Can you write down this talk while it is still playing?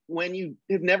when you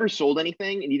have never sold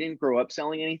anything and you didn't grow up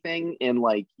selling anything, and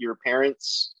like your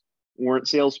parents weren't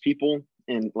salespeople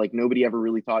and like nobody ever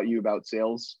really taught you about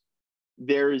sales,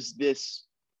 there's this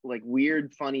like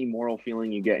weird, funny moral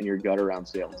feeling you get in your gut around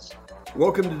sales.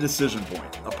 Welcome to Decision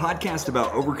Point, a podcast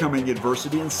about overcoming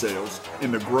adversity in sales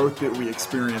and the growth that we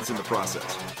experience in the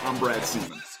process. I'm Brad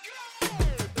Seaman.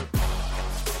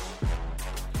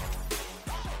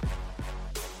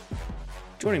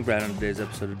 Joining Brad on today's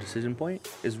episode of Decision Point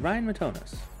is Ryan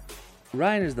Matonis.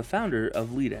 Ryan is the founder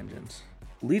of Lead Engines.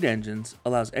 Lead Engines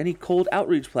allows any cold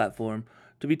outreach platform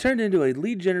to be turned into a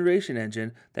lead generation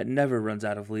engine that never runs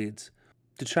out of leads.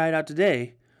 To try it out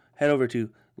today, head over to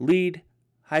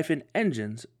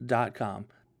lead-engines.com.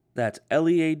 That's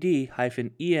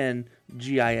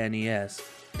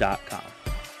lead-engines.com.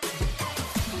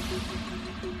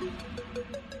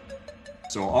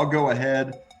 So I'll go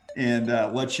ahead and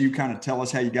let you kind of tell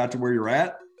us how you got to where you're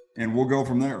at, and we'll go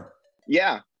from there.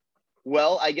 Yeah.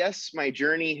 Well, I guess my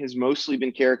journey has mostly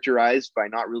been characterized by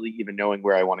not really even knowing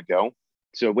where I want to go.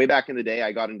 So way back in the day,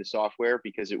 I got into software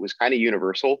because it was kind of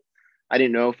universal. I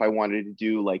didn't know if I wanted to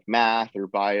do like math or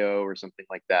bio or something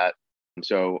like that.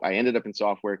 So I ended up in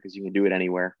software because you can do it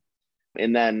anywhere.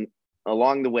 And then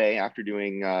along the way, after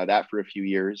doing that for a few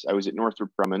years, I was at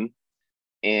Northrop Grumman.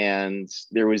 And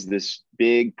there was this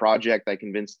big project I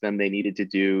convinced them they needed to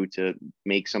do to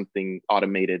make something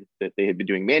automated that they had been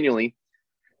doing manually.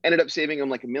 Ended up saving them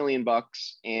like $1 million,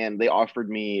 and they offered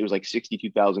me, it was like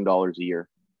 $62,000 a year.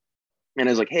 And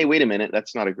I was like, hey, wait a minute,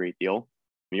 that's not a great deal.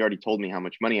 You already told me how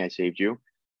much money I saved you.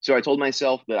 So I told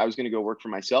myself that I was going to go work for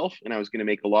myself and I was going to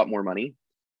make a lot more money.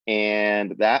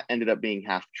 And that ended up being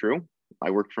half true. I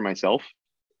worked for myself.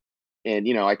 And,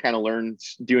 I kind of learned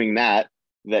doing that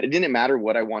it didn't matter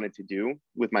what I wanted to do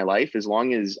with my life. As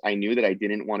long as I knew that I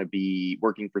didn't want to be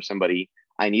working for somebody,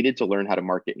 I needed to learn how to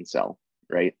market and sell,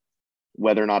 right?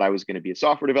 Whether or not I was going to be a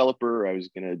software developer, I was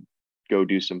going to go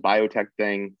do some biotech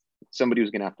thing, somebody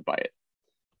was going to have to buy it,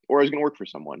 or I was going to work for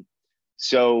someone.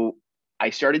 So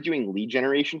I started doing lead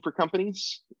generation for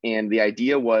companies. And the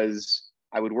idea was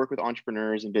I would work with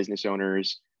entrepreneurs and business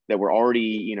owners that were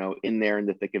already, in there in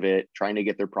the thick of it, trying to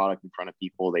get their product in front of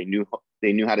people. They knew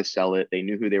how to sell it. They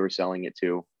knew who they were selling it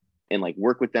to, and like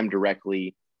work with them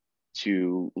directly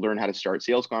to learn how to start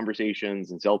sales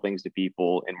conversations and sell things to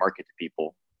people and market to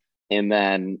people. And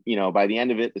then, by the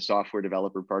end of it, the software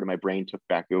developer part of my brain took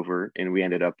back over and we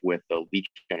ended up with the lead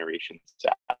generation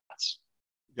SaaS.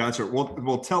 Gotcha.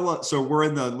 Well, tell us, so we're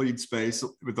in the lead space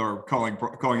with our calling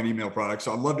and email product.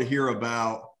 So I'd love to hear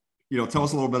about, tell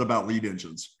us a little bit about Lead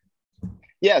Engines.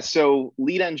 Yeah. So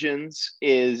Lead Engines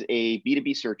is a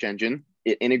B2B search engine.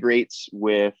 It integrates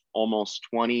with almost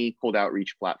 20 cold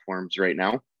outreach platforms right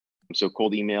now. So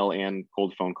cold email and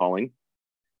cold phone calling.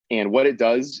 And what it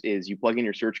does is you plug in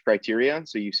your search criteria.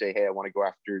 So you say, hey, I want to go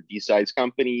after these size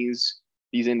companies,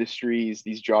 these industries,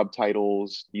 these job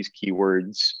titles, these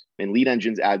keywords. And Lead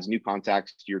Engines adds new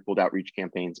contacts to your cold outreach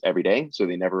campaigns every day, so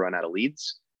they never run out of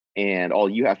leads. And all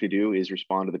you have to do is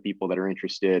respond to the people that are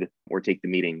interested or take the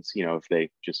meetings, if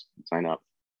they just sign up.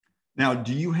 Now,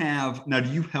 do you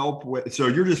help with, so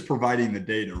you're just providing the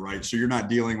data, right? So you're not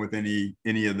dealing with any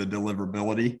of the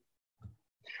deliverability?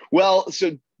 Well,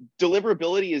 so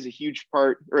deliverability is a huge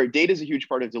part, or data is a huge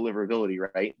part of deliverability,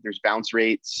 right? There's bounce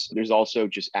rates. There's also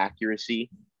just accuracy.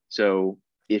 So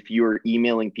if you're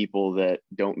emailing people that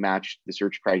don't match the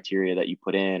search criteria that you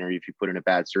put in, or if you put in a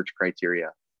bad search criteria,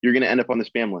 you're going to end up on the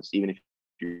spam list, even if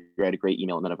you write a great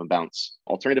email and none of them bounce.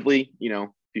 Alternatively, if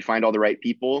you find all the right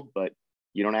people, but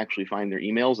you don't actually find their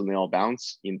emails and they all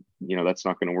bounce, that's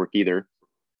not going to work either.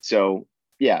 So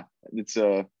yeah,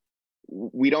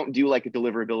 we don't do like a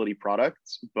deliverability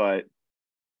product, but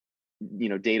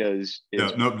data is yeah,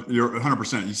 no, you're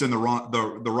 100%. You send the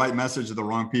right message to the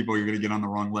wrong people, you're going to get on the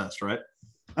wrong list, right?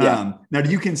 Yeah. Now,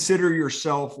 do you consider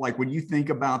yourself, like when you think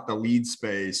about the lead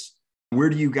space, where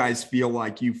do you guys feel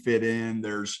like you fit in?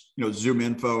 There's, Zoom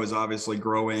Info is obviously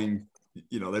growing.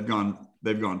 They've gone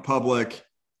public.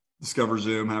 Discover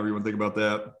Zoom, however you want to think about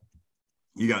that.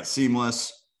 You got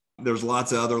Seamless. There's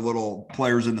lots of other little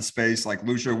players in the space like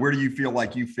Lucia. Where do you feel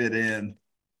like you fit in?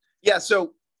 Yeah.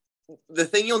 So the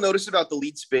thing you'll notice about the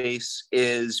lead space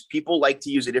is people like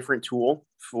to use a different tool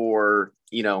for,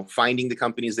 finding the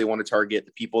companies they want to target,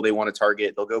 the people they want to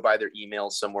target. They'll go buy their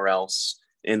emails somewhere else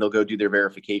and they'll go do their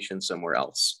verification somewhere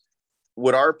else.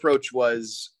 What our approach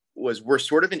was we're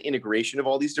sort of an integration of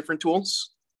all these different tools.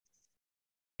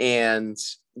 And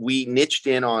we niched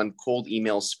in on cold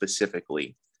emails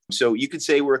specifically. So you could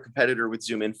say we're a competitor with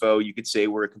Zoom Info. You could say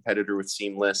we're a competitor with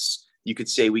Seamless. You could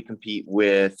say we compete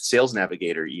with Sales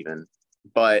Navigator even.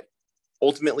 But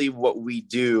ultimately what we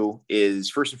do is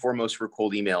first and foremost for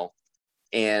cold email.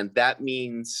 And that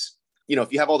means,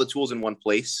 if you have all the tools in one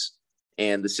place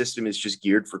and the system is just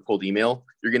geared for cold email,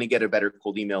 you're going to get a better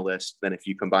cold email list than if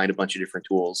you combine a bunch of different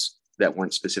tools that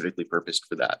weren't specifically purposed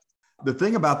for that. The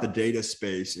thing about the data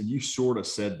space, and you sort of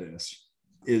said this,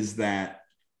 is that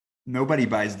nobody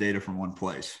buys data from one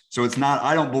place. So it's not,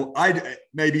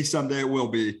 maybe someday it will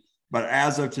be, but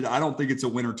as of today, I don't think it's a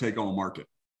winner take all market.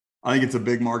 I think it's a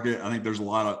big market. I think there's a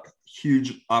lot of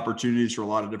huge opportunities for a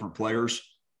lot of different players.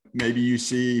 Maybe you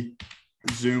see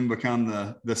Zoom become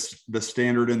the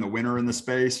standard and the winner in the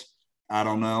space. I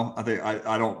don't know.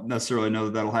 I don't necessarily know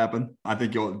that that'll happen. I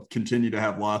think you'll continue to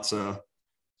have lots of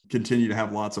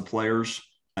players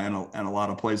and a lot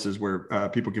of places where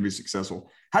people can be successful.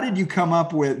 How did you come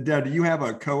up with, Dad, do you have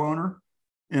a co-owner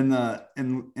in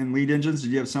Lead Engines?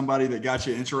 Did you have somebody that got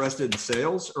you interested in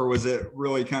sales, or was it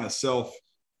really kind of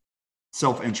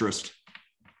self-interest?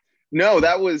 No,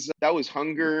 that was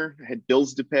hunger. I had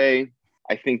bills to pay.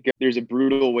 I think there's a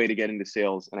brutal way to get into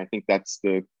sales, and I think that's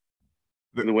the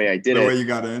way I did it. The way you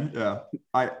got in, yeah.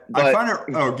 I find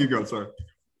it. Oh, keep going. Sorry.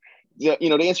 Yeah,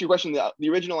 to answer your question, the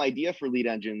original idea for Lead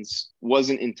Engines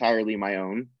wasn't entirely my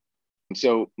own.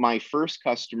 So my first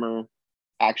customer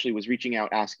actually was reaching out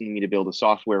asking me to build a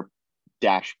software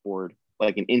dashboard,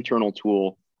 like an internal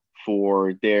tool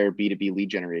for their B2B lead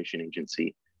generation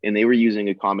agency. And they were using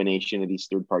a combination of these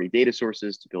third-party data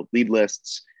sources to build lead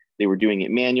lists. They were doing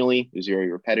it manually. It was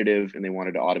very repetitive, and they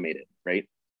wanted to automate it, right?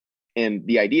 And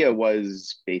the idea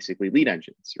was basically Lead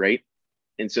Engines, right?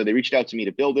 And so they reached out to me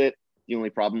to build it. The only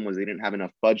problem was they didn't have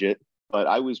enough budget, but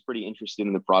I was pretty interested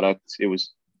in the product.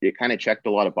 It kind of checked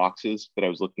a lot of boxes that I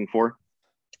was looking for.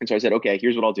 And so I said, okay,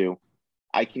 here's what I'll do.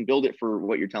 I can build it for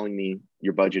what you're telling me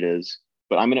your budget is,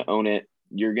 but I'm going to own it.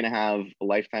 You're going to have a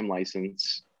lifetime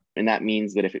license. And that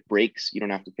means that if it breaks, you don't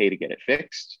have to pay to get it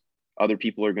fixed. Other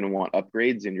people are going to want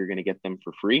upgrades and you're going to get them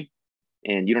for free.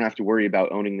 And you don't have to worry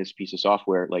about owning this piece of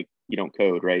software. Like, you don't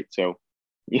code, right? So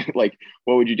like,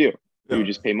 what would you do? You would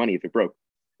just pay money if it broke.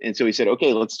 And so he said,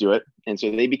 okay, let's do it. And so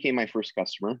they became my first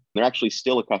customer. They're actually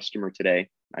still a customer today,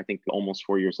 I think almost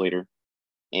 4 years later.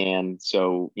 And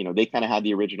so, they kind of had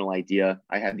the original idea.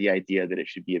 I had the idea that it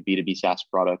should be a B2B SaaS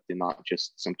product and not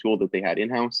just some tool that they had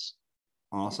in-house.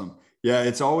 Awesome. Yeah,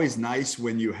 it's always nice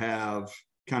when you have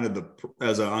kind of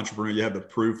as an entrepreneur, you have the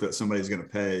proof that somebody's going to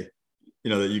pay,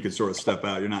 that you can sort of step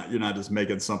out. You're not just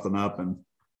making something up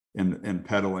and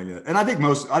peddling it. And I think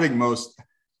most,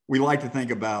 we like to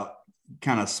think about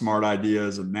kind of smart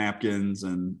ideas and napkins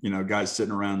and, guys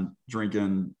sitting around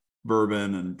drinking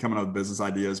bourbon and coming up with business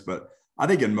ideas. But I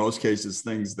think in most cases,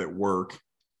 things that work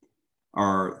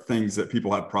are things that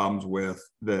people have problems with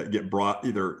that get brought,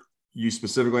 either you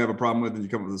specifically have a problem with and you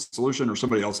come up with a solution, or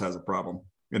somebody else has a problem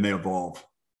and they evolve.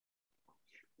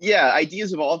 Yeah,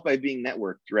 ideas evolve by being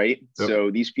networked, right? Yep.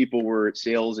 So these people were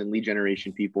sales and lead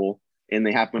generation people, and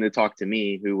they happened to talk to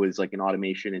me, who was like an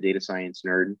automation and data science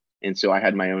nerd. And so I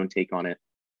had my own take on it.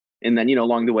 And then,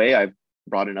 along the way, I've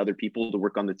brought in other people to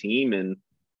work on the team, and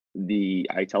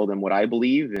I tell them what I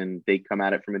believe, and they come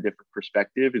at it from a different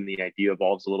perspective, and the idea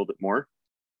evolves a little bit more.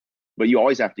 But you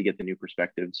always have to get the new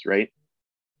perspectives, right?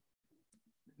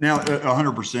 Now,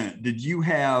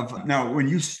 100%. Now, when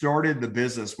you started the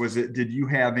business, did you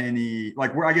have any,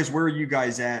 like, where are you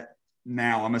guys at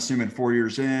now? I'm assuming 4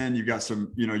 years in, you've got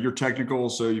some, you're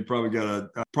technical. So you probably got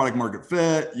a product market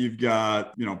fit. You've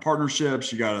got,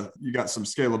 partnerships, you got some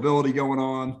scalability going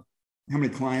on. How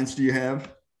many clients do you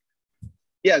have?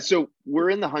 Yeah. So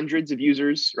we're in the hundreds of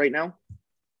users right now,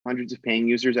 hundreds of paying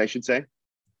users, I should say.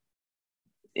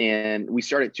 And we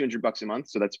start at $200 a month.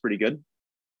 So that's pretty good.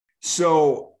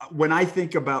 So when I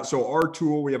think about, our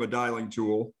tool, we have a dialing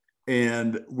tool,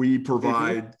 and we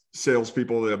provide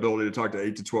salespeople the ability to talk to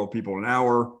 8 to 12 people an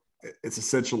hour. It's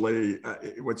essentially,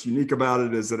 what's unique about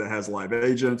it is that it has live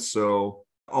agents. So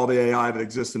all the AI that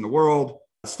exists in the world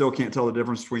still can't tell the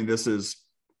difference between this is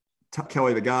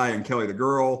Kelly the guy and Kelly the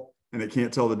girl. And it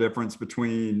can't tell the difference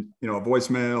between, a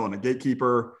voicemail and a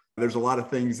gatekeeper. There's a lot of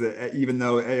things that, even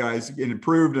though AI is getting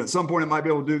improved, and at some point it might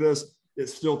be able to do this, it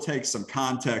still takes some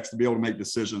context to be able to make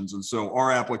decisions. And so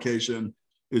our application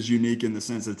is unique in the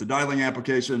sense that it's a dialing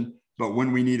application, but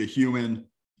when we need a human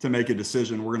to make a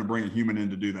decision, we're going to bring a human in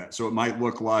to do that. So it might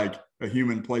look like a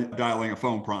human dialing a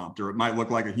phone prompt, or it might look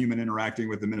like a human interacting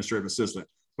with the administrative assistant,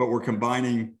 but we're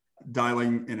combining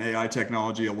dialing and AI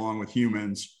technology along with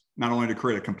humans, not only to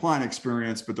create a compliant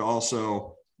experience, but to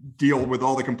also deal with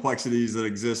all the complexities that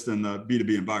exist in the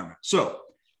B2B environment. So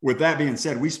with that being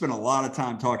said, we spent a lot of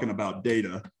time talking about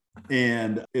data.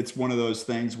 And it's one of those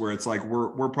things where it's like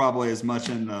we're probably as much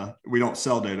we don't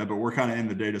sell data, but we're kind of in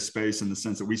the data space in the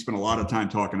sense that we spend a lot of time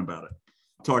talking about it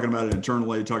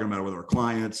internally, talking about it with our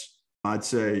clients. I'd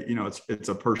say, it's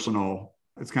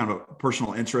kind of a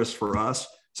personal interest for us.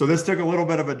 So this took a little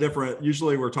bit of a different,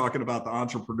 usually we're talking about the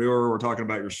entrepreneur, we're talking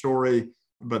about your story,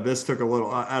 but this took a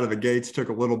little out of the gates, took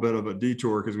a little bit of a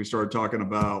detour because we started talking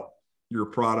about your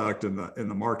product in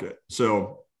the market.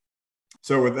 So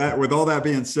with all that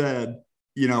being said,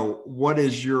 what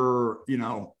is your,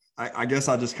 I guess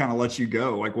I'll just kind of let you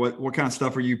go. Like what kind of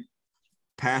stuff are you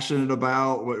passionate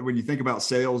about? When you think about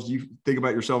sales, do you think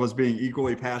about yourself as being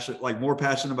equally passionate, like more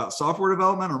passionate about software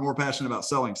development or more passionate about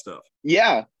selling stuff?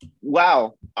 Yeah.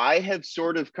 Wow. I have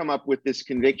sort of come up with this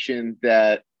conviction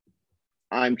that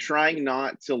I'm trying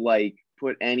not to like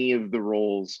put any of the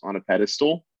roles on a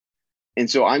pedestal. And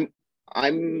so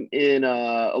I'm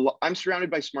surrounded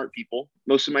by smart people.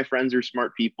 Most of my friends are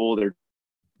smart people. They're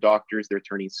doctors, they're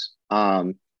attorneys,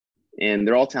 and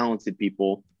they're all talented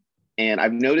people. And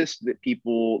I've noticed that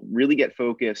people really get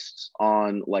focused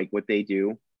on like what they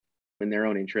do and their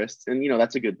own interests. And,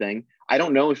 that's a good thing. I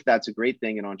don't know if that's a great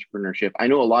thing in entrepreneurship. I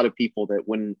know a lot of people that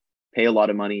wouldn't pay a lot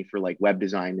of money for like web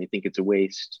design. They think it's a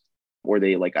waste, or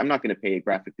they like, I'm not going to pay a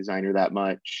graphic designer that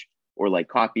much, or like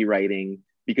copywriting,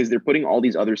 because they're putting all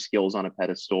these other skills on a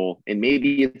pedestal. And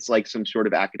maybe it's like some sort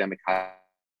of academic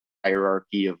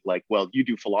hierarchy of like, well, you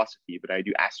do philosophy, but I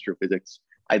do astrophysics.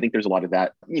 I think there's a lot of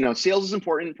that. Sales is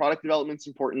important. Product development's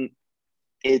important.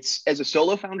 It's, as a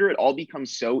solo founder, it all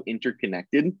becomes so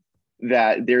interconnected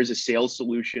that there's a sales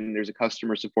solution, there's a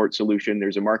customer support solution,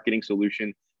 there's a marketing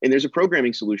solution, and there's a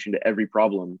programming solution to every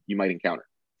problem you might encounter.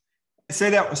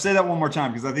 Say that one more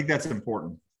time, because I think that's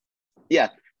important. Yeah.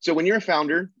 So when you're a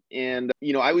founder, and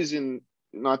I was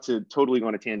not to totally go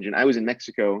on a tangent, I was in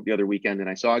Mexico the other weekend and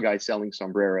I saw a guy selling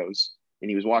sombreros, and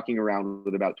he was walking around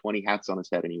with about 20 hats on his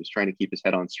head, and he was trying to keep his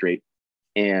head on straight.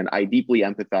 And I deeply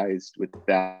empathized with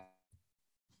that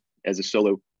as a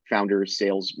solo founder,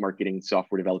 sales, marketing,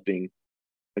 software developing,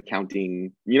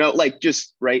 accounting,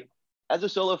 just right. As a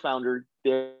solo founder,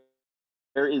 there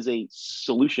is a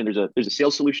solution. There's a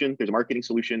sales solution, there's a marketing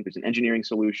solution, there's an engineering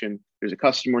solution, there's a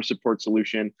customer support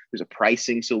solution, there's a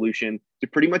pricing solution to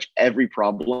pretty much every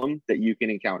problem that you can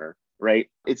encounter, right?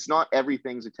 It's not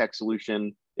everything's a tech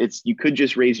solution. You could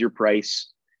just raise your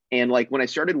price. And like when I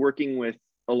started working with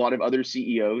a lot of other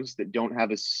CEOs that don't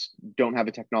have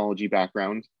a technology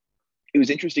background, it was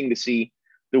interesting to see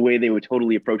the way they would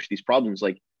totally approach these problems.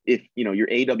 Like if, your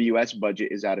AWS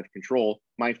budget is out of control,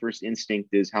 my first instinct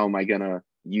is, how am I going to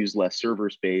use less server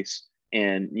space?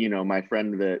 And, my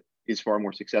friend that is far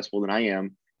more successful than I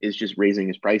am is just raising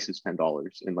his prices $10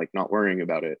 and like not worrying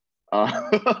about it.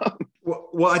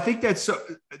 Well, I think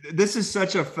this is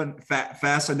such a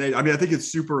fascinating, I think it's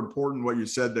super important what you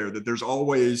said there, that there's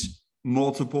always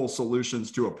multiple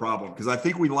solutions to a problem. Because I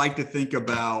think we like to think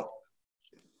about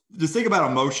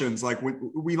emotions. Like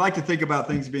we like to think about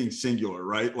things being singular,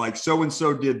 right? Like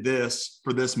so-and-so did this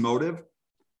for this motive,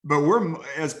 but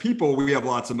as people, we have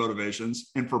lots of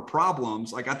motivations. And for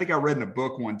problems, like I think I read in a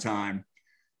book one time,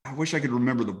 I wish I could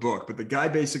remember the book, but the guy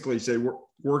basically said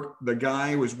the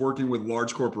guy was working with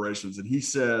large corporations. And he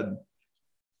said,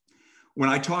 when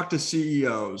I talk to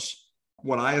CEOs,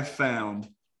 what I have found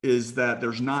is that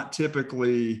there's not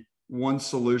typically one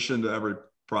solution to every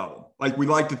problem. Like we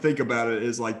like to think about it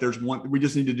as like we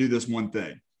just need to do this one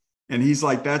thing. And he's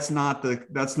like, that's not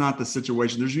the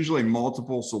situation. There's usually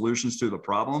multiple solutions to the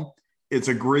problem. It's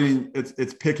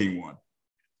it's picking one.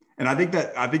 And I think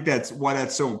that's why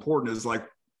that's so important, is like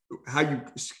how you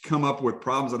come up with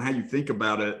problems and how you think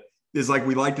about it is like,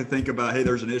 we like to think about, hey,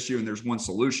 there's an issue and there's one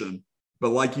solution.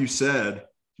 But like you said,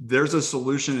 there's a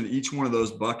solution in each one of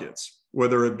those buckets,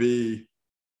 whether it be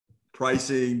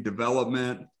pricing,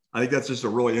 development. I think that's just a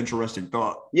really interesting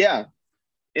thought. Yeah.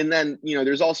 And then,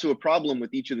 there's also a problem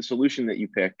with each of the solution that you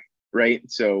pick, right?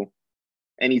 So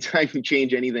anytime you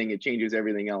change anything, it changes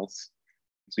everything else.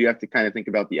 So you have to kind of think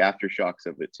about the aftershocks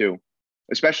of it too,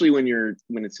 especially when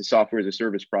it's a software as a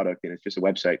service product and it's just a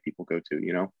website people go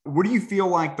to, What do you feel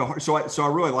like so I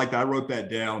really like that. I wrote that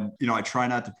down. I try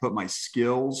not to put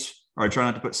skills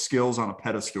on a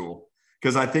pedestal,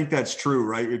 because I think that's true,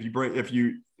 right?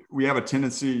 We have a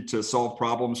tendency to solve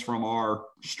problems from our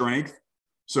strength.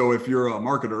 So if you're a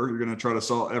marketer, you're going to try to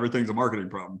solve everything's a marketing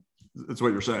problem. That's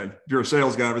what you're saying. If you're a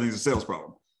sales guy, everything's a sales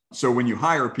problem. So when you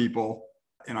hire people,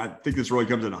 and I think this really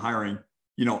comes into hiring,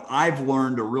 I've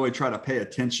learned to really try to pay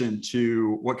attention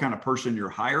to what kind of person you're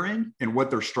hiring and what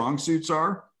their strong suits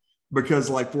are. Because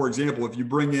like, for example, if you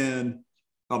bring in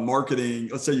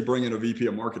let's say you bring in a VP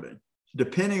of marketing,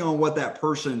 depending on what that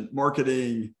person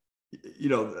marketing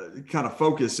kind of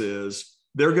focus is,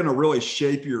 they're going to really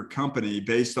shape your company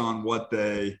based on what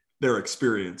their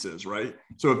experience is, right?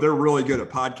 So if they're really good at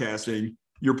podcasting,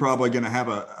 you're probably going to have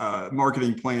a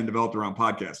marketing plan developed around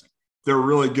podcasting. If they're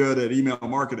really good at email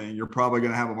marketing, you're probably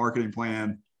going to have a marketing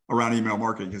plan around email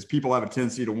marketing, because people have a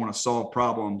tendency to want to solve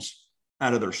problems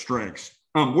out of their strengths.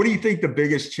 What do you think the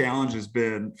biggest challenge has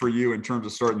been for you in terms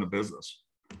of starting the business?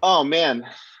 Oh man,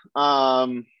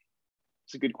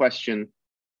 it's a good question,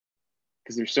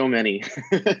 because there's so many.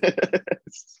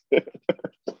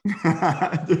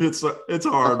 It's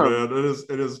hard, man.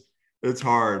 It's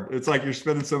hard. It's like you're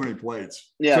spinning so many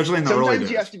plates, Yeah. especially in the early days.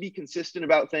 Sometimes you have to be consistent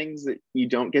about things that you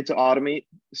don't get to automate.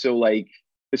 So like,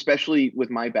 especially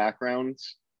with my background,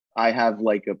 I have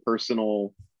like a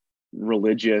personal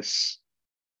religious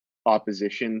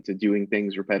opposition to doing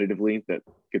things repetitively that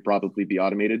could probably be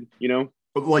automated,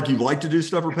 But like, you like to do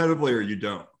stuff repetitively, or you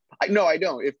don't? No, I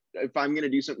don't. If I'm going to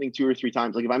do something 2 or 3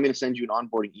 times, like if I'm going to send you an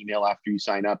onboarding email after you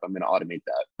sign up, I'm going to automate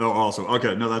that. Oh, awesome.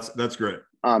 Okay. No, that's great.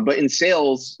 But in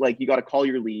sales, like you got to call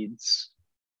your leads,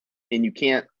 and you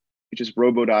can't just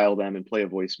robo-dial them and play a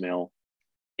voicemail.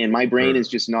 And my brain is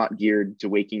just not geared to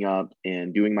waking up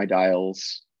and doing my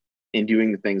dials and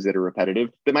doing the things that are repetitive.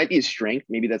 That might be a strength.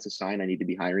 Maybe that's a sign I need to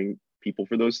be hiring people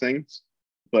for those things.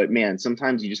 But man,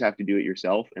 sometimes you just have to do it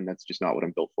yourself, and that's just not what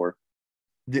I'm built for.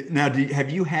 Now,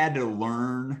 have you had to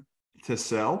learn to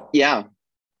sell? Yeah.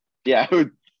 I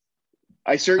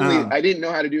didn't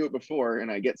know how to do it before, and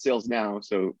I get sales now.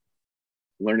 So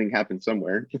learning happens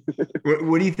somewhere.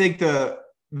 What do you think the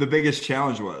biggest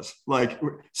challenge was? Like,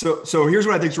 so here's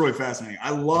what I think is really fascinating. I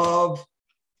love,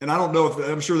 and I don't know if,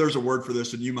 I'm sure there's a word for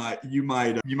this, and you might be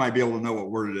able to know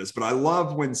what word it is, but I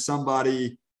love when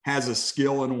somebody has a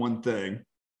skill in one thing,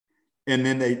 and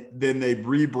then they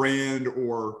rebrand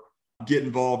or get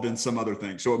involved in some other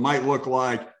thing. So it might look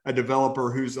like a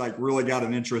developer who's like really got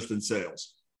an interest in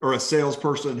sales, or a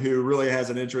salesperson who really has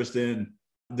an interest in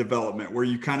development, where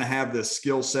you kind of have this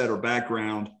skill set or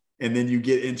background, and then you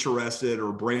get interested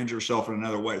or brand yourself in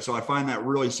another way. So I find that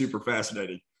really super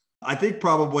fascinating. I think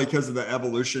probably because of the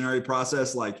evolutionary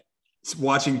process, like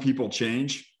watching people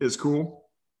change is cool.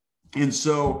 And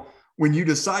so when you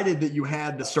decided that you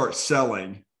had to start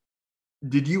selling,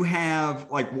 did you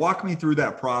have, like, walk me through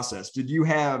that process? Did you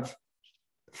have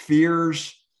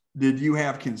fears? Did you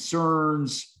have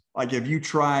concerns? Like, have you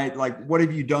tried, like, what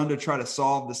have you done to try to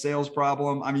solve the sales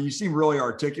problem? I mean, you seem really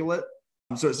articulate.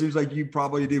 So it seems like you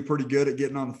probably do pretty good at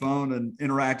getting on the phone and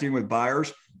interacting with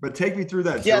buyers, but take me through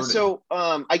that journey. Yeah. So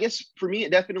I guess for me,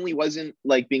 it definitely wasn't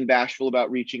like being bashful about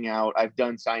reaching out. I've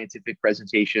done scientific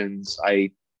presentations.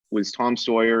 I was Tom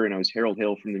Sawyer, and I was Harold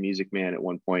Hill from The Music Man at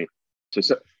one point. So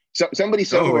somebody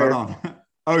somewhere. Oh, right on.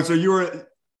 Oh, so you were in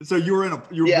some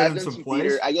place.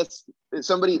 Theater. I guess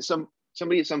somebody at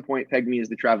some point pegged me as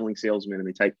the traveling salesman, and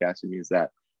they typecasted me as that.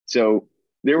 So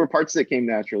there were parts that came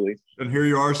naturally. And here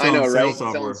you are selling sales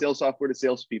software. Selling sales software to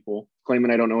salespeople,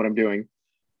 claiming I don't know what I'm doing.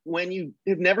 When you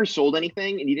have never sold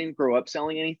anything and you didn't grow up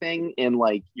selling anything, and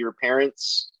like your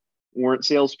parents weren't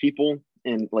salespeople,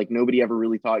 and like nobody ever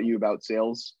really taught you about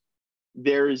sales,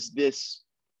 there's this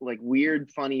like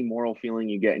weird, funny moral feeling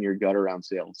you get in your gut around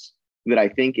sales that I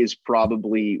think is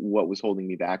probably what was holding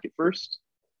me back at first.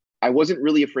 I wasn't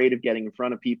really afraid of getting in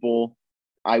front of people.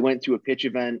 I went to a pitch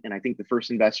event, and I think the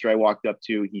first investor I walked up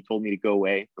to, he told me to go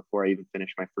away before I even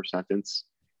finished my first sentence.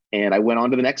 And I went on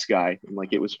to the next guy, and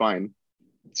like, it was fine.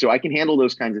 So I can handle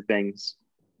those kinds of things.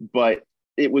 But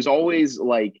it was always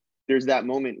like, there's that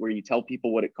moment where you tell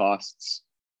people what it costs.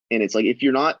 And it's like, if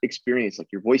you're not experienced,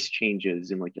 like your voice changes,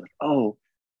 and like, you're like, oh,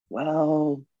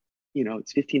 well,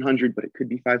 it's 1,500, but it could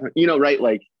be 500, right?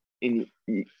 Like,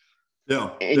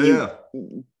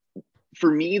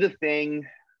 for me, this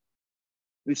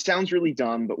sounds really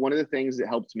dumb, but one of the things that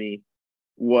helped me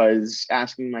was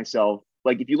asking myself,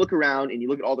 like, if you look around and you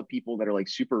look at all the people that are like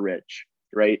super rich,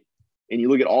 right? And you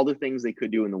look at all the things they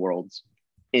could do in the world,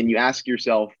 and you ask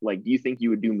yourself, like, do you think you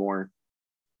would do more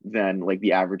than like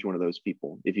the average one of those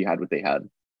people if you had what they had?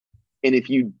 And if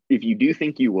you do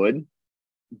think you would,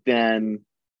 then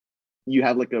you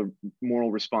have like a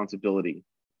moral responsibility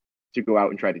to go out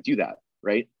and try to do that,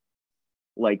 right?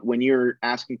 Like when you're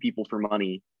asking people for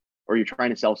money, or you're trying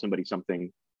to sell somebody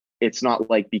something, it's not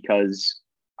like, because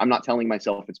I'm not telling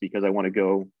myself it's because I want to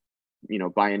go,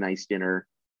 buy a nice dinner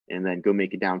and then go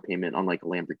make a down payment on like a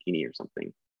Lamborghini or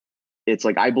something. It's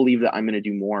like, I believe that I'm going to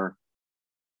do more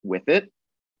with it.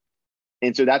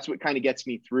 And so that's what kind of gets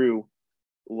me through.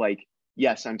 Like,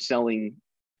 yes, I'm selling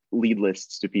lead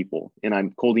lists to people, and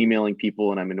I'm cold emailing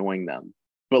people, and I'm annoying them.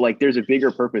 but like there's a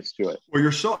bigger purpose to it. Well,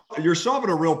 you're solving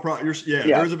a real problem. Yeah.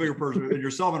 There's a bigger person.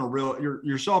 You're solving a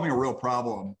real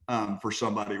problem for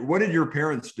somebody. What did your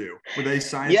parents do? Were they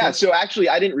scientists? Yeah. So actually,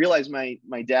 I didn't realize my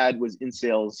dad was in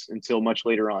sales until much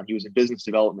later on. He was in business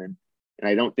development, and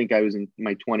I don't think I was in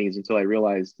my 20s until I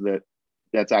realized that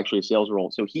that's actually a sales role.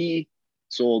 So he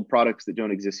sold products that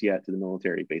don't exist yet to the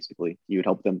military. Basically, he would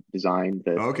help them design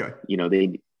the. Okay.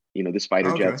 This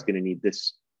fighter jet's going to need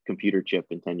this computer chip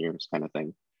in 10 years, kind of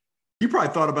thing. You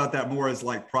probably thought about that more as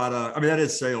like product. I mean, that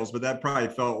is sales, but that probably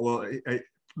felt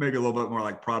maybe a little bit more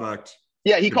like product.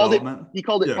 Yeah, he called it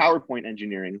PowerPoint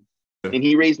engineering, and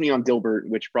he raised me on Dilbert,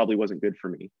 which probably wasn't good for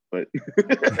me. But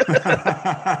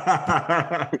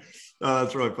oh,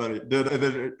 that's really funny.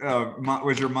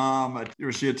 Was your mom?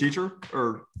 Was she a teacher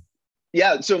or?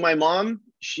 Yeah. So my mom,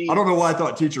 I don't know why I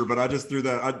thought teacher, but I just threw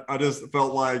that. I just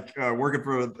felt like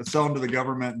selling to the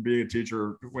government and being a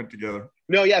teacher went together.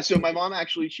 No, yeah. So my mom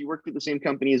actually, she worked at the same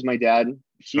company as my dad.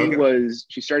 She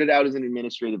started out as an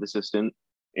administrative assistant,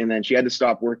 and then she had to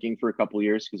stop working for a couple of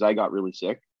years because I got really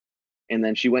sick. And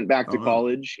then she went back to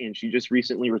college, and she just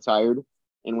recently retired.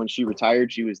 And when she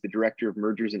retired, she was the director of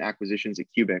mergers and acquisitions at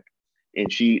Cubic,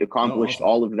 and she accomplished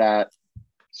all of that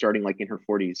starting like in her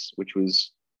 40s, which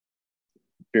was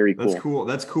very cool.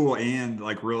 That's cool and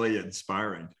like really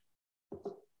inspiring.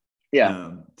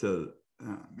 Yeah. Man,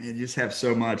 you just have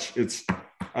so much.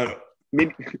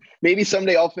 Maybe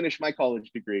someday I'll finish my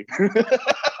college degree.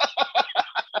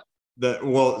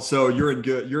 So you're in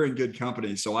good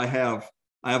company. So I have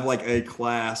like a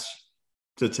class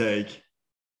to take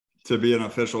to be an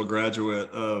official graduate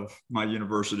of my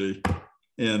university.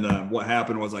 And what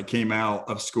happened was I came out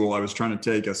of school. I was trying to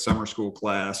take a summer school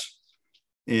class.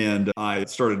 And I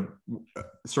started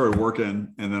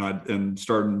working, and then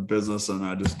started business, and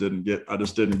I just didn't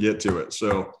get to it.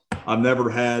 So I've never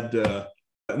had.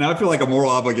 Now I feel like a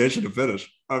moral obligation to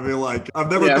finish. I feel like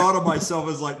I've never thought of myself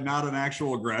as like not an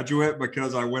actual graduate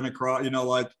because I went across.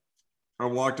 Like I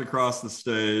walked across the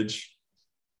stage.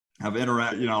 I've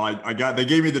interacted. They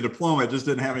gave me the diploma. It just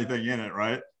didn't have anything in it,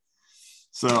 right?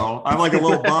 So I'm like a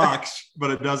little box,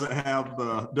 but it doesn't have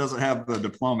the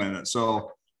diploma in it.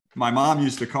 So my mom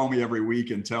used to call me every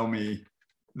week and tell me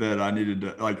that I needed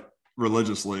to, like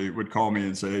religiously would call me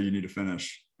and say, hey, you need to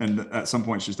finish. And at some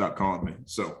point she stopped calling me.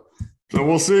 So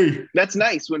we'll see. That's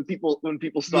nice when people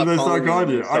stop calling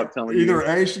you. Either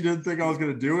A, she didn't think I was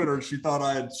going to do it, or she thought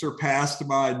I had surpassed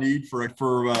my need for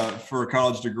a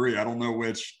college degree. I don't know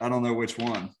which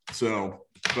one. So,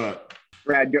 but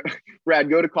Brad,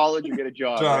 go to college and get a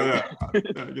job. Yeah,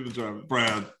 get a job,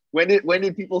 Brad. When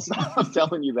did people stop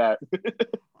telling you that?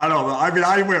 I don't know. I mean,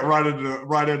 I went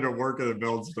right into working and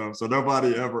building stuff. So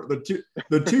nobody ever.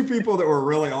 The two people that were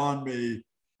really on me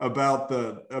about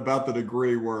the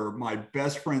degree were my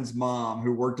best friend's mom,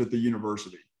 who worked at the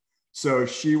university. So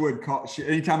she would call.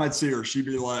 Anytime I'd see her, she'd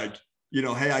be like,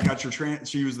 hey, I got your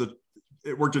She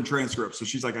worked in transcripts, so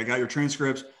she's like, I got your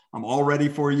transcripts. I'm all ready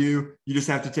for you. You just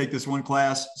have to take this one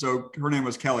class. So her name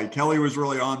was Kelly. Kelly was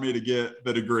really on me to get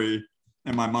the degree,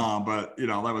 and my mom, but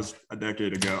that was a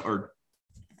decade ago, or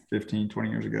 15, 20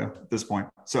 years ago at this point.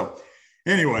 So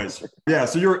anyways, yeah.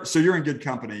 So you're in good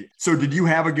company. So did you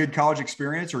have a good college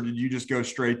experience, or did you just go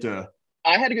straight to?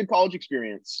 I had a good college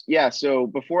experience. Yeah. So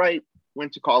before I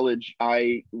went to college,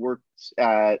 I worked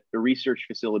at a research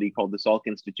facility called the Salk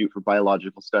Institute for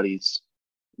Biological Studies,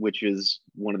 which is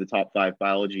one of the top 5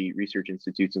 biology research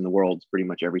institutes in the world pretty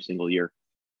much every single year.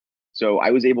 So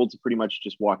I was able to pretty much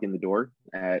just walk in the door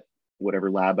at whatever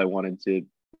lab I wanted to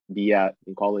be at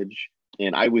in college.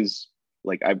 And I was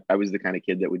like, I was the kind of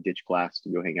kid that would ditch class to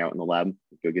go hang out in the lab,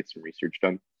 go get some research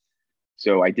done.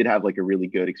 So I did have like a really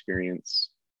good experience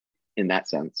in that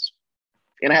sense.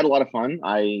 And I had a lot of fun.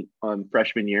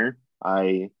 Freshman year,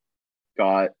 I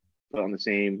got put on the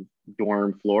same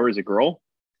dorm floor as a girl,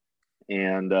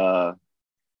 and bought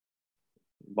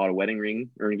a wedding ring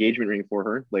or engagement ring for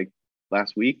her like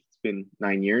last week. It's been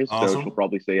 9 years, awesome. So she'll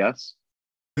probably say yes.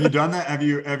 Have you done that? Have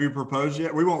you proposed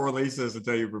yet? We won't release this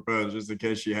until you propose, just in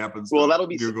case she happens to that'll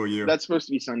be Google you. That's supposed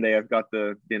to be Sunday. I've got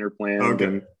the dinner planned.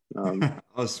 Okay. And,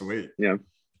 oh, sweet. Yeah.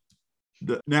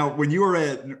 Now, when you were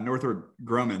at Northrop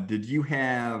Grumman, did you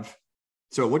have?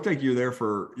 So it looked like you were there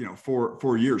for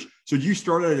 4 years. So you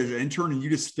started as an intern and you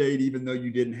just stayed even though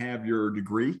you didn't have your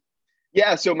degree?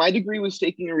 Yeah. So my degree was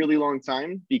taking a really long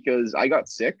time because I got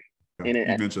sick. And you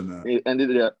mentioned that. It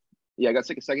ended up, I got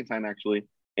sick a second time actually.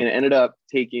 And it ended up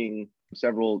taking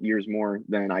several years more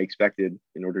than I expected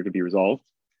in order to be resolved.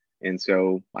 And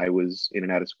so I was in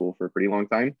and out of school for a pretty long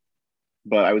time.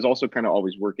 But I was also kind of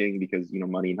always working because,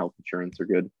 money and health insurance are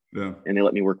good. Yeah. And they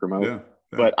let me work remote. Yeah.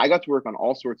 But I got to work on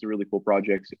all sorts of really cool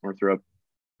projects at Northrop.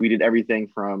 We did everything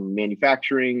from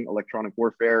manufacturing, electronic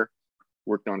warfare,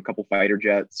 worked on a couple fighter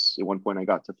jets. At one point, I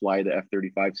got to fly the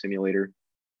F-35 simulator.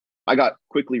 I got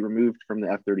quickly removed from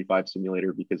the F-35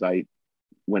 simulator because I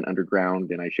went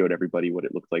underground and I showed everybody what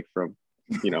it looked like from,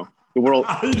 the world.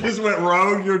 You just went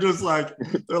rogue. You're just like,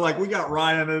 they're like, we got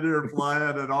Ryan in here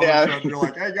flying, and all of a sudden you're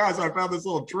like, hey guys, I found this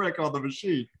little trick on the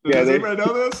machine. Does anybody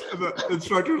know this? And the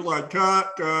instructor's like,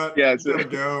 cut. Yeah, so gotta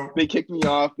go. They kicked me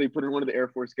off. They put in one of the Air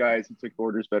Force guys who took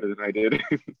orders better than I did.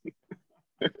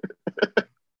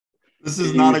 This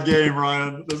is not a game,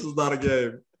 Ryan. This is not a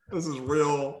game. This is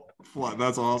real fun.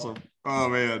 That's awesome. Oh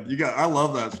man, I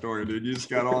love that story, dude. You just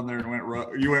got on there and went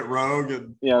rogue,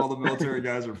 and all the military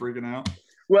guys are freaking out.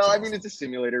 Well, I mean, it's a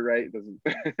simulator, right? It doesn't.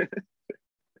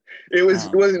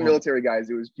 It wasn't military guys.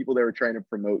 It was people that were trying to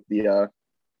promote they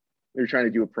were trying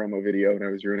to do a promo video, and I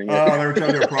was ruining it. Oh, they were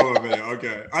trying to do a promo video.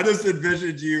 Okay, I just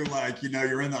envisioned you like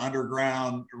you're in the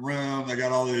underground room. They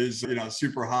got all these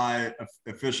super high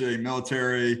officiating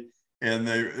military. And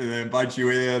they invite you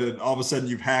in, and all of a sudden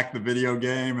you've hacked the video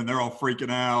game, and they're all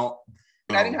freaking out.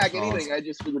 And I didn't hack anything. Awesome. I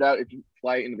just figured out if you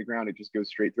fly it into the ground, it just goes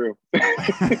straight through.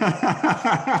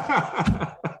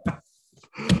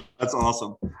 That's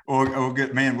awesome. Well,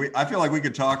 good man. I feel like we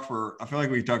could talk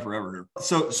forever here.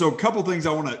 So a couple things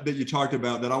that you talked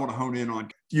about that I want to hone in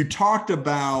on. You talked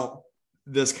about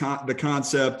the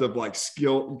concept of like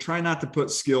skill. Try not to put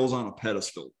skills on a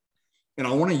pedestal. And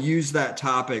I want to use that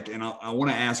topic, and I want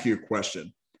to ask you a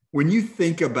question. When you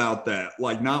think about that,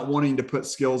 like not wanting to put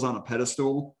skills on a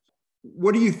pedestal,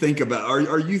 what do you think about?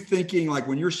 Are you thinking like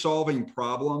when you're solving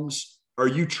problems, are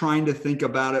you trying to think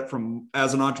about it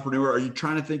as an entrepreneur? Are you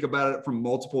trying to think about it from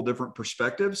multiple different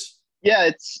perspectives? Yeah,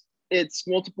 it's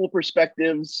multiple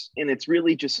perspectives, and it's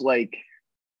really just like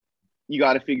you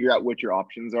got to figure out what your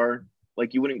options are.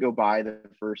 Like you wouldn't go buy the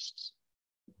first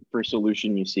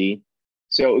solution you see.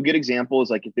 So a good example is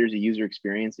like if there's a user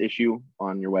experience issue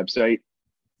on your website,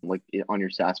 like on your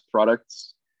SaaS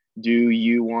products, do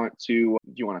you want to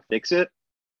fix it?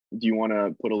 Do you want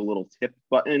to put a little tip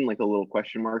button, like a little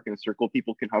question mark in a circle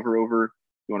people can hover over?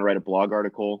 You want to write a blog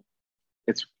article?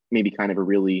 It's maybe kind of a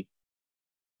really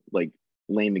like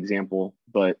lame example,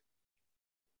 but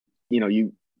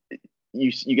you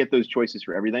get those choices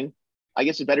for everything. I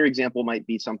guess a better example might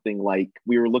be something like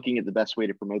we were looking at the best way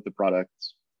to promote the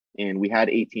products. And we had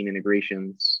 18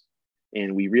 integrations,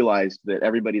 and we realized that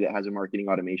everybody that has a marketing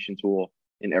automation tool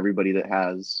and everybody that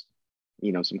has,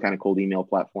 some kind of cold email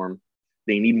platform,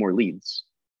 they need more leads.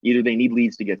 Either they need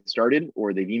leads to get started,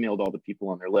 or they've emailed all the people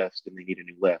on their list and they need a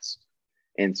new list.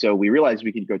 And so we realized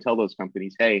we could go tell those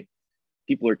companies, hey,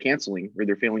 people are canceling or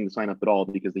they're failing to sign up at all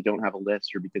because they don't have a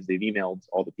list or because they've emailed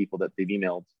all the people that they've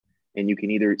emailed. And you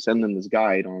can either send them this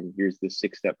guide on here's this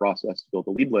 6-step process to build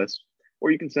a lead list, or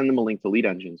you can send them a link to Lead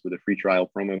Engines with a free trial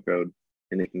promo code,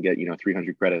 and they can get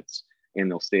 300 credits, and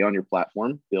they'll stay on your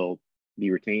platform. They'll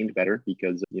be retained better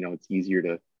because it's easier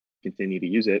to continue to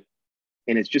use it.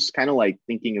 And it's just kind of like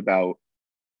thinking about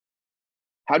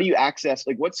how do you access,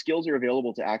 like what skills are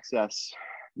available to access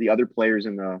the other players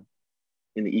in the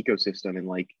ecosystem and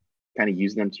like kind of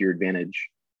use them to your advantage.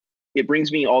 It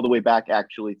brings me all the way back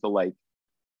actually to like,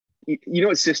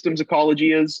 what systems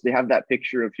ecology is? They have that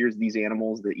picture of here's these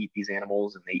animals that eat these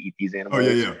animals and they eat these animals. Oh,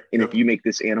 yeah. And if you make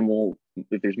this animal,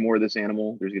 if there's more of this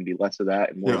animal, there's going to be less of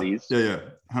that and more of these. Yeah.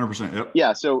 100%. Yep.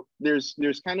 Yeah. So there's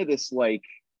kind of this like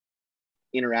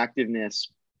interactiveness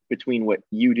between what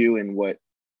you do and what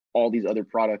all these other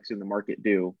products in the market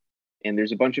do. And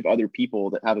there's a bunch of other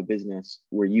people that have a business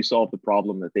where you solve the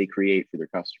problem that they create for their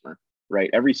customer,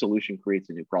 right? Every solution creates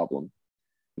a new problem.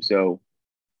 So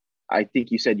I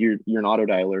think you said you're an auto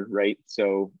dialer, right?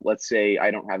 So let's say I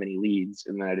don't have any leads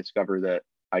and then I discover that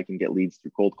I can get leads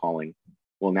through cold calling.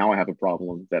 Well, now I have a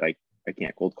problem that I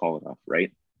can't cold call enough,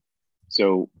 right?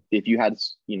 So if you had,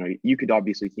 you could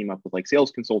obviously team up with like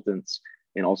sales consultants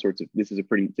and all sorts of, this is a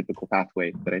pretty typical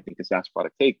pathway that I think a SaaS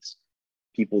product takes.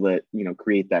 People that,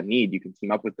 create that need, you can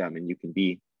team up with them and you can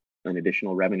be an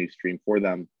additional revenue stream for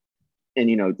them. And,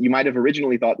 you might have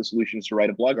originally thought the solution is to write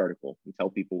a blog article and tell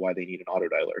people why they need an auto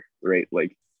dialer, right?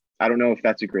 Like, I don't know if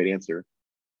that's a great answer.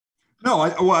 No,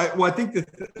 I think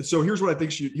that, so here's what I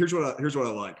think, here's what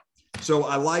I like. So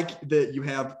I like that you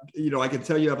have, I can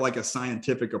tell you have like a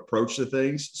scientific approach to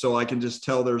things. So I can just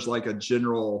tell there's like a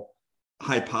general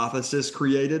hypothesis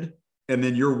created, and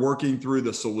then you're working through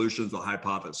the solutions, the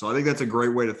hypothesis. So I think that's a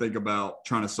great way to think about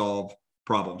trying to solve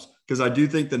problems. Because I do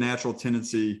think the natural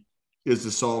tendency is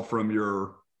to solve from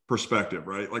your perspective,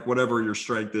 right? Like whatever your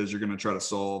strength is, you're going to try to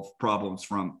solve problems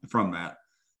from that.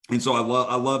 And so I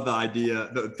love the idea.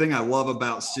 The thing I love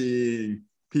about seeing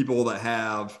people that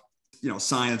have,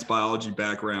 science, biology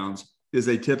backgrounds is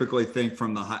they typically think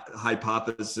from the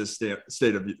hypothesis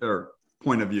state of or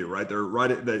point of view, right? They're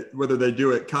whether they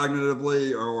do it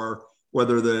cognitively or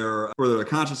whether they're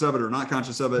conscious of it or not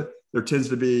conscious of it, there tends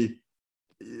to be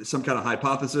some kind of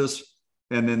hypothesis,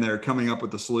 and then they're coming up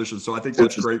with the solution. So I think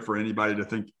that's great for anybody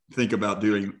to think about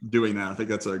doing that. I think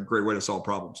that's a great way to solve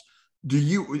problems. Do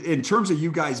you, in terms of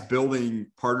you guys building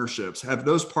partnerships, have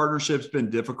those partnerships been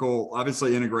difficult?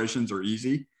 Obviously, integrations are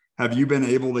easy. Have you been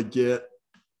able to get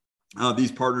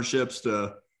these partnerships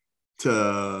to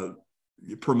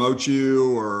promote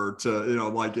you, or to,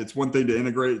 like, it's one thing to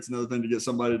integrate, it's another thing to get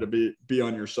somebody to be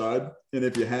on your side? And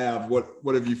if you have,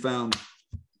 what have you found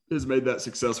has made that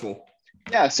successful?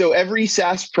 Yeah, so every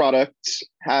SaaS product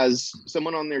has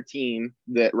someone on their team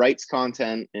that writes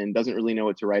content and doesn't really know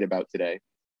what to write about today,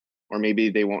 or maybe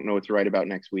they won't know what to write about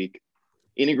next week.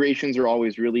 Integrations are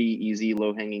always really easy,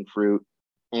 low-hanging fruit.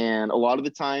 And a lot of the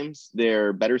times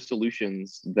they're better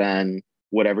solutions than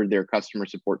whatever their customer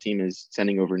support team is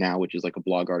sending over now, which is like a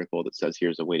blog article that says,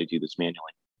 here's a way to do this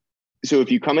manually. So if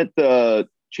you come at the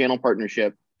channel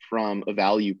partnership from a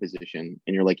value position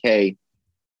and you're like, hey,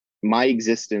 my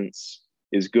existence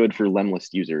is good for Lemlist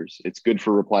users. It's good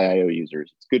for Reply.io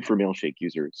users. It's good for Mailshake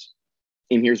users.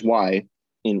 And here's why.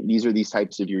 And these are these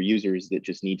types of your users that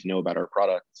just need to know about our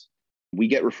products. We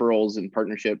get referrals and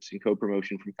partnerships and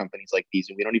co-promotion from companies like these,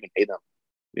 and we don't even pay them.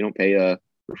 We don't pay a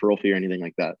referral fee or anything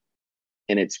like that.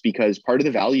 And it's because part of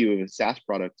the value of a SaaS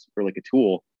product or like a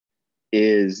tool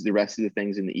is the rest of the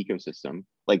things in the ecosystem.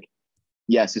 Like,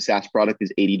 yes, a SaaS product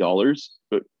is $80,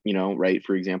 but right,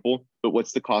 for example, but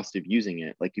what's the cost of using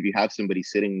it? Like, if you have somebody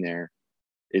sitting there,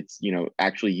 it's,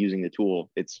 actually using the tool,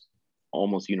 it's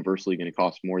almost universally going to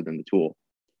cost more than the tool.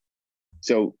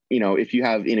 So, if you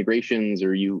have integrations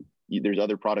or there's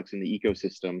other products in the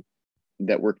ecosystem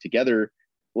that work together,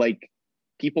 like,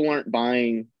 people aren't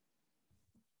buying.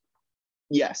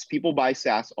 Yes, people buy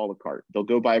SaaS a la carte. They'll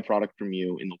go buy a product from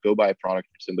you and they'll go buy a product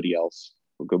from somebody else.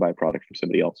 They'll go buy a product from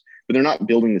somebody else, but they're not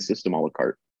building the system a la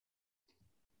carte.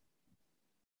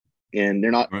 And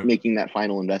they're not making that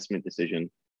final investment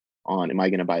decision on, am I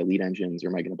going to buy lead engines or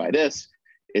am I going to buy this?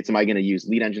 It's, am I going to use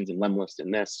lead engines and Lemlist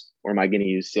in this, or am I going to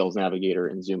use Sales Navigator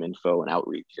and Zoom Info and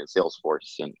Outreach and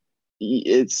Salesforce? And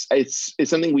it's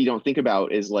something we don't think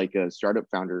about as like a startup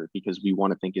founder, because we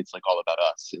want to think it's like all about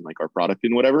us and like our product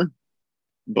and whatever.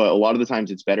 But a lot of the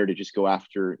times it's better to just go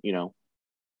after,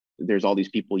 there's all these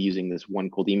people using this one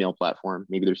cold email platform.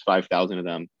 Maybe there's 5,000 of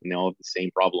them and they all have the same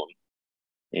problem.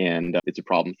 And it's a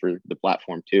problem for the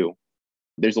platform too.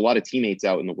 There's a lot of teammates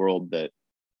out in the world that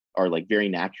are like very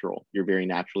natural. You're very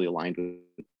naturally aligned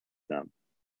with them.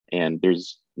 And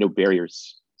there's no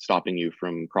barriers stopping you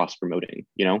from cross promoting,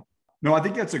 No, I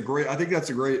think that's a great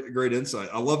insight.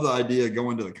 I love the idea of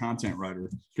going to the content writer,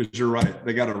 because you're right.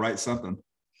 They got to write something.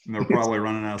 And they're probably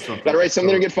running out of something. Got to write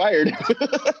something or get fired.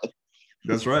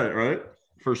 That's right?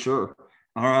 For sure.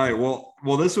 All right. Well,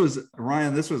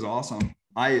 Ryan, this was awesome.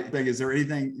 I think, is there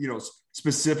anything,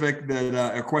 specific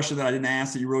that a question that I didn't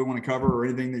ask that you really want to cover, or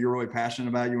anything that you're really passionate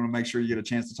about, you want to make sure you get a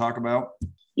chance to talk about?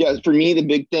 Yeah, for me, the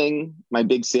big thing, my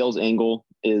big sales angle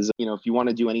is, if you want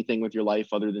to do anything with your life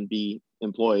other than be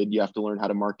employed, you have to learn how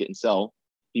to market and sell.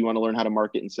 If you want to learn how to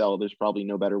market and sell, there's probably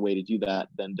no better way to do that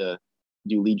than to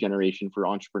do lead generation for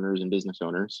entrepreneurs and business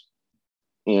owners.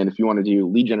 And if you want to do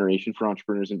lead generation for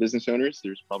entrepreneurs and business owners,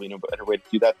 there's probably no better way to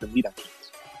do that than lead engines.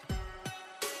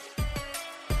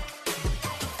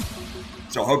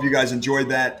 So I hope you guys enjoyed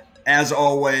that. As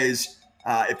always,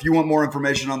 if you want more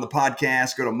information on the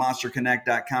podcast, go to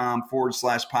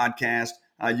monsterconnect.com/podcast.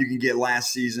 You can get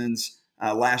last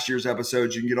year's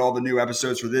episodes. You can get all the new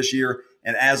episodes for this year.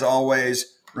 And as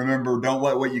always, remember, don't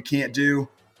let what you can't do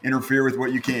interfere with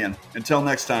what you can. Until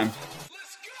next time.